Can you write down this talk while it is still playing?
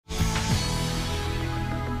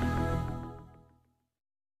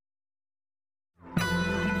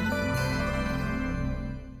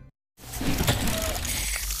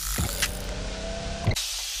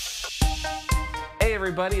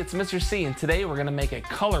everybody, it's Mr. C, and today we're going to make a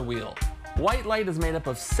color wheel. White light is made up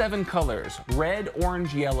of 7 colors: red,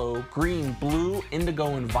 orange, yellow, green, blue,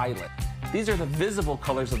 indigo, and violet. These are the visible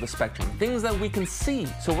colors of the spectrum, things that we can see.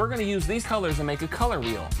 So we're going to use these colors to make a color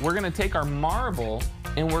wheel. We're going to take our marble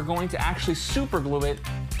and we're going to actually super glue it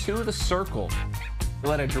to the circle.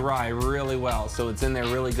 Let it dry really well so it's in there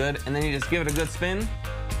really good, and then you just give it a good spin.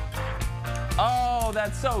 Oh,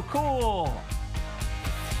 that's so cool!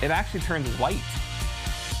 It actually turns white.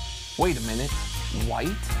 Wait a minute, white?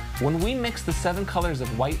 When we mix the 7 colors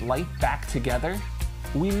of white light back together,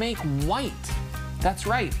 we make white. That's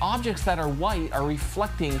right, objects that are white are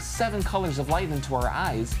reflecting 7 colors of light into our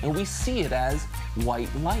eyes, and we see it as white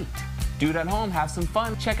light. Do it at home, have some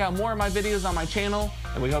fun. Check out more of my videos on my channel,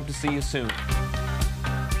 and we hope to see you soon.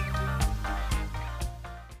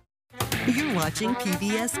 You're watching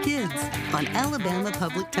PBS Kids on Alabama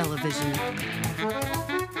Public Television.